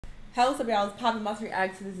Hello, up, y'all. It's Poppin' about to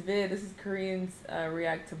react to this vid. This is Koreans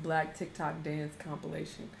react to Black TikTok dance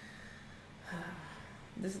compilation.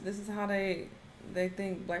 This is how they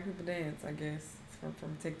think Black people dance. I guess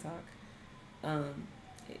from TikTok.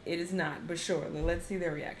 It is not, but sure. Let's see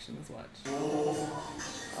their reaction. Let's watch.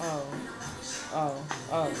 Oh,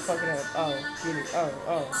 fuck it up. Oh, get it.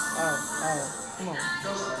 Oh. Come on.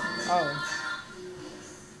 Oh.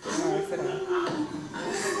 Alright, sit down.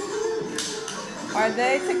 Are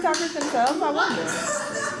they TikTokers themselves? I wonder.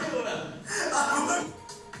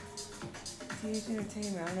 TH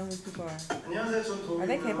Entertainment. I don't know who these people are. 안녕하세요. 전 Are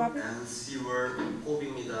they K-pop? NC월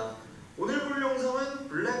홉입니다. 오늘 볼 영상은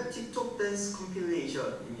블랙 틱톡 댄스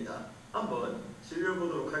컴필레이션입니다. 한번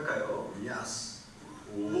즐겨보도록 할까요? Yes.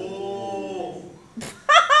 오.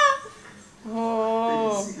 오.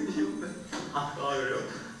 아 그래요?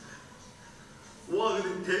 와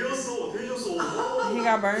근데 데렸어. He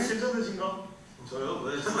got burned? 괜찮으신가? 저요?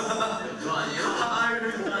 왜? 저 아니에요? 아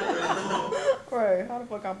그래요? Right, how the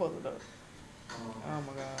fuck I pulled it up? Oh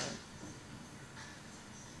my god.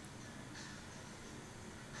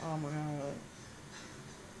 Oh my god.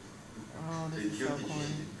 Oh, this is so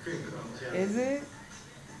corny. Is it?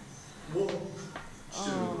 뭐?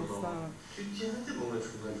 Oh, stop. 큐티한테 뭔가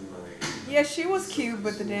중간중간에. Yeah, she was cute,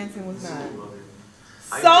 but the dancing was not.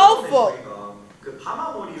 soulful! 그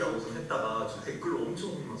파마머리라고 했다가 저 댓글로 엄청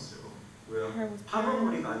혼났어요. 왜요?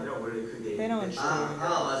 파마머리가 아니라 원래 그게 맞아요.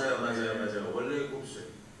 원래 곱슬.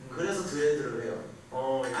 그래서 드레드를 해요.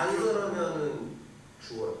 안 그러면은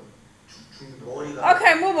죽어요. 머리가.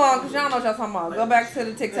 Okay, move on, because y'all know what y'all talking about. Go back to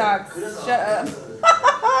the TikToks. Shut up.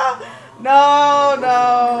 No.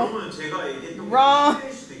 그러면 제가 얘기했던 Wrong.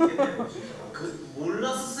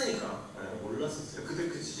 몰랐으니까. 몰랐었어요. 그때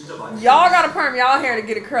진짜 많이. Y'all got a perm, y'all hair to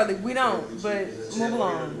get it curly. We don't, but move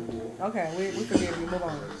along. Okay, we forgive you. Move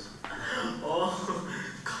on.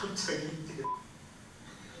 갑자기.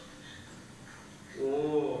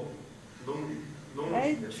 오, 너무.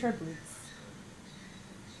 Hey, triplets.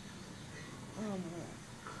 Oh my god.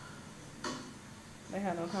 They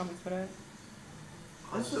had no comments for that.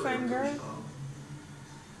 That's the same girl?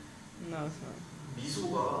 No, it's not.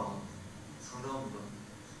 미소가 상당합니다.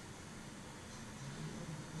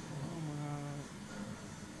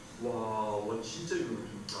 와 진짜 이거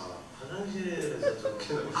좋다. 화장실에서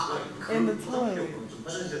저렇게 나오시다. In the toilet.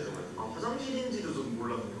 화장실에서 화장실인지도 좀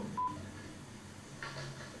몰랐네요.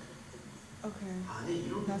 Okay. 아니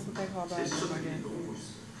이런. That's what they call bathroom, I guess. 너무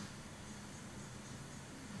멋있어요.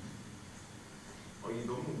 이게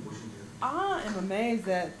너무 멋있네요. I am amazed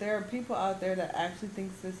that there are people out there that actually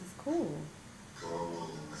thinks this is cool.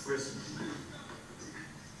 그랬습니다.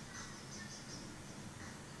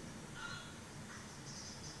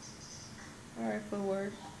 Alright,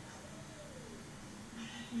 footwork.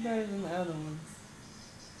 Better than the other ones.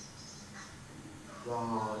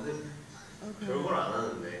 와, 근데 Okay. 별걸 안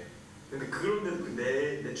하는데. 근데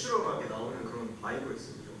그런데 내추럴하게 나오는 그런 바이브가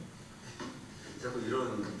있어요, 그죠? 자꾸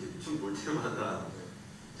이런 춤 볼 때마다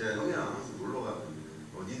제가 형이랑 항상 놀러 가면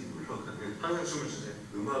어디든 놀러 가면 항상 춤을 추세요.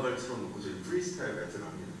 음악을 틀어놓고 저희 프리스타일 배틀을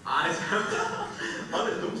합니다. 근데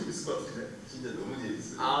너무 재밌을 것 같은데? 진짜 너무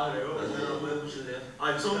재밌어요. 그래요? 나중에 한번 해보실래요?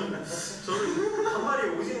 저는 한 마리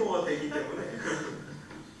오징어가 되기 때문에.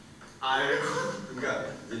 그러니까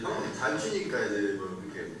이제 형은 단추니까 이제 뭐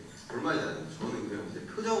이렇게 불만이 나요. 저는 그냥 이제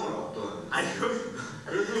표정을 어떤.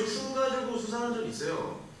 그래도 춤 가지고 수상한 적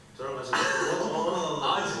있어요. 저랑 같이.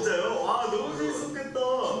 진짜요? 와 너무 재밌었겠다.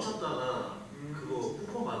 춤췄다가 그거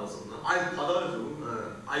쿠폰 받았었나? 받아야죠.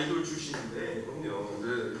 아이돌 출신인데. 그럼요.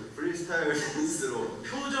 프리스타일 댄스로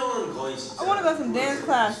표정은 거의 진짜. I want to go to some dance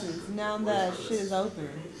classes now that shit is open.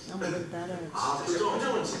 I'm gonna look that up.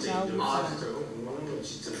 표정은 진짜 인정. 진짜요?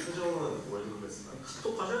 진짜 표정은 월드클래스다.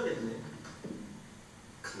 틱톡 하셔야겠네.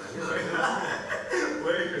 왜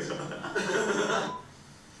그러죠?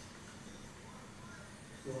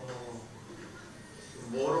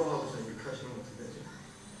 뭐라고 하고서 이렇게 하시는 것 같은데 지금?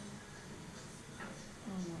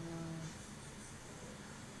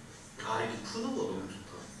 이렇게 푸는 거 너무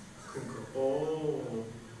좋다. 그러니까.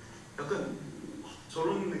 약간 저런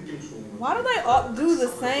느낌 좋은 거. Why do they all do the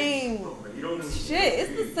same shit?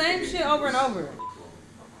 It's the same shit over and over.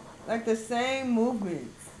 Like the same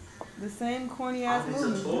movements. The same corny ass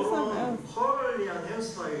movements. Do something else. 컬리한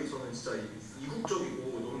헤어스타일이 저는 진짜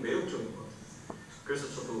이국적이고 너무 매력적인 것 같아요. 그래서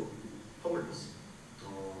저도 펌을 했어요.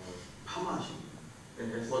 파마하시고.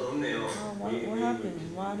 높네요. What happened?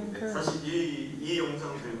 Why didn't curl? 사실 이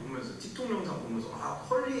영상들 보면서 틱톡 영상 보면서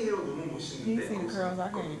컬리 헤어 너무 멋있는데. He's seen curls. I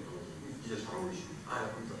can't. 진짜 잘 어울리시네.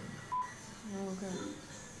 감사합니다. Okay.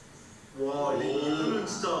 와 이분은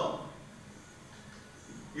진짜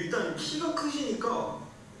일단 키가 크시니까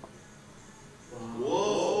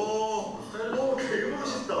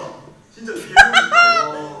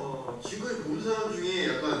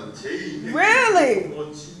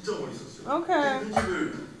Really? 진짜 멋있었어요. Okay.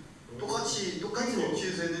 편집을 똑같이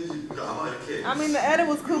위치에서 했는지 아마 이렇게. I mean, the edit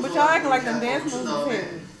was cool, but y'all acting like the dance moves was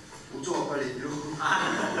hitting. 오조가 빨리 이러고.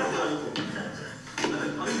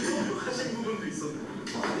 방송 하신 부분도 있었는데.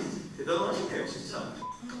 대단하시네요, 진짜.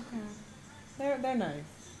 Okay. They're nice.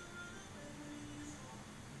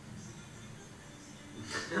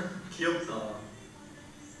 귀엽다.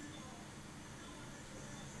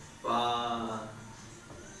 와.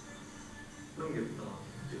 너무 귀엽다.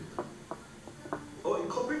 이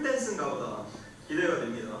커플 댄스인가 보다. 기대가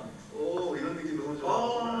됩니다. 오, 이런 느낌 너무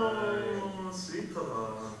좋아.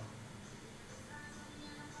 스위트하다.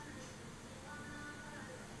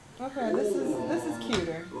 Okay, this is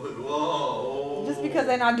cuter. Wow. Just because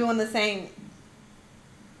they're not doing the same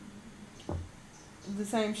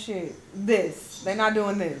shit. They're not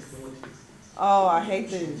doing this. Oh, I hate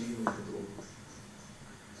this.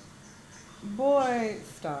 Boy,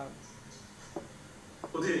 stop.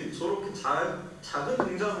 어떻게 저렇게 작은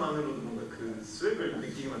동작만으로도 뭔가 그 스웩을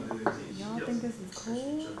느끼게 만드는지. Y'all think this is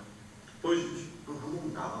cool? 보여주십시오. 한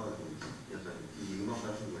번 나가가지고 약간 이 음악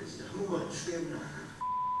같은 거에 진짜 한 번만 추가해보자.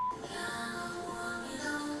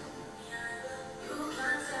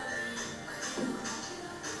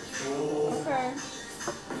 Okay.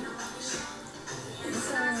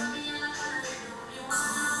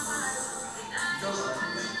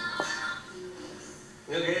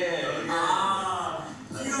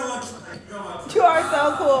 You are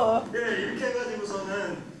so cool. 네, 이렇게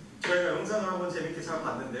해가지고서는 저희가 영상을 한번 재밌게 잘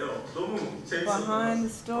봤는데요. 너무 재밌었어요. Behind the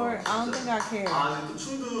story, I don't think I care. 또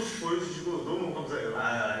춤도 보여주시고 너무 감사해요.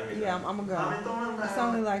 Yeah, I'm gonna 다음에 go. 또 만나요. It's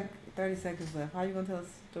only like 30 seconds left. How you gonna tell a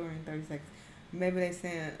story in 30 seconds? Maybe they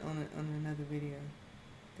say it on another video.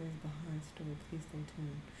 There's behind the story. Please stay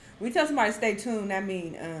tuned. When you tell somebody stay tuned, that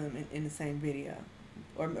mean in the same video,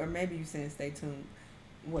 or maybe you saying stay tuned,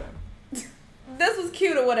 whatever. This was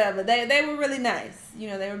cute or whatever. They were really nice. You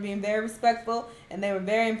know, they were being very respectful and they were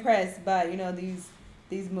very impressed by, you know, these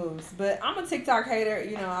moves. But I'm a TikTok hater.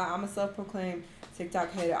 You know, I'm a self-proclaimed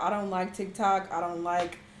TikTok hater. I don't like TikTok. I don't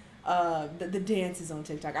like the dances on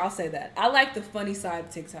TikTok. I'll say that. I like the funny side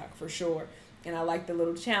of TikTok for sure. And I like the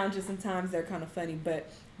little challenges. Sometimes they're kind of funny.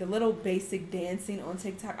 But the little basic dancing on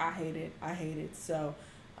TikTok, I hate it. So,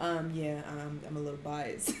 yeah, I'm a little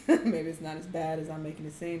biased. Maybe it's not as bad as I'm making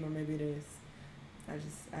it seem, or maybe it is.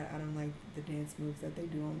 I don't like the dance moves that they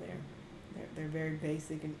do on there. They're very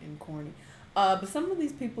basic and corny. But some of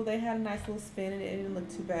these people, they had a nice little spin and it didn't look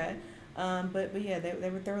too bad. But yeah, they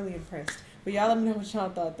were thoroughly impressed. But y'all let me know what y'all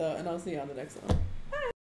thought though, and I'll see y'all in the next one.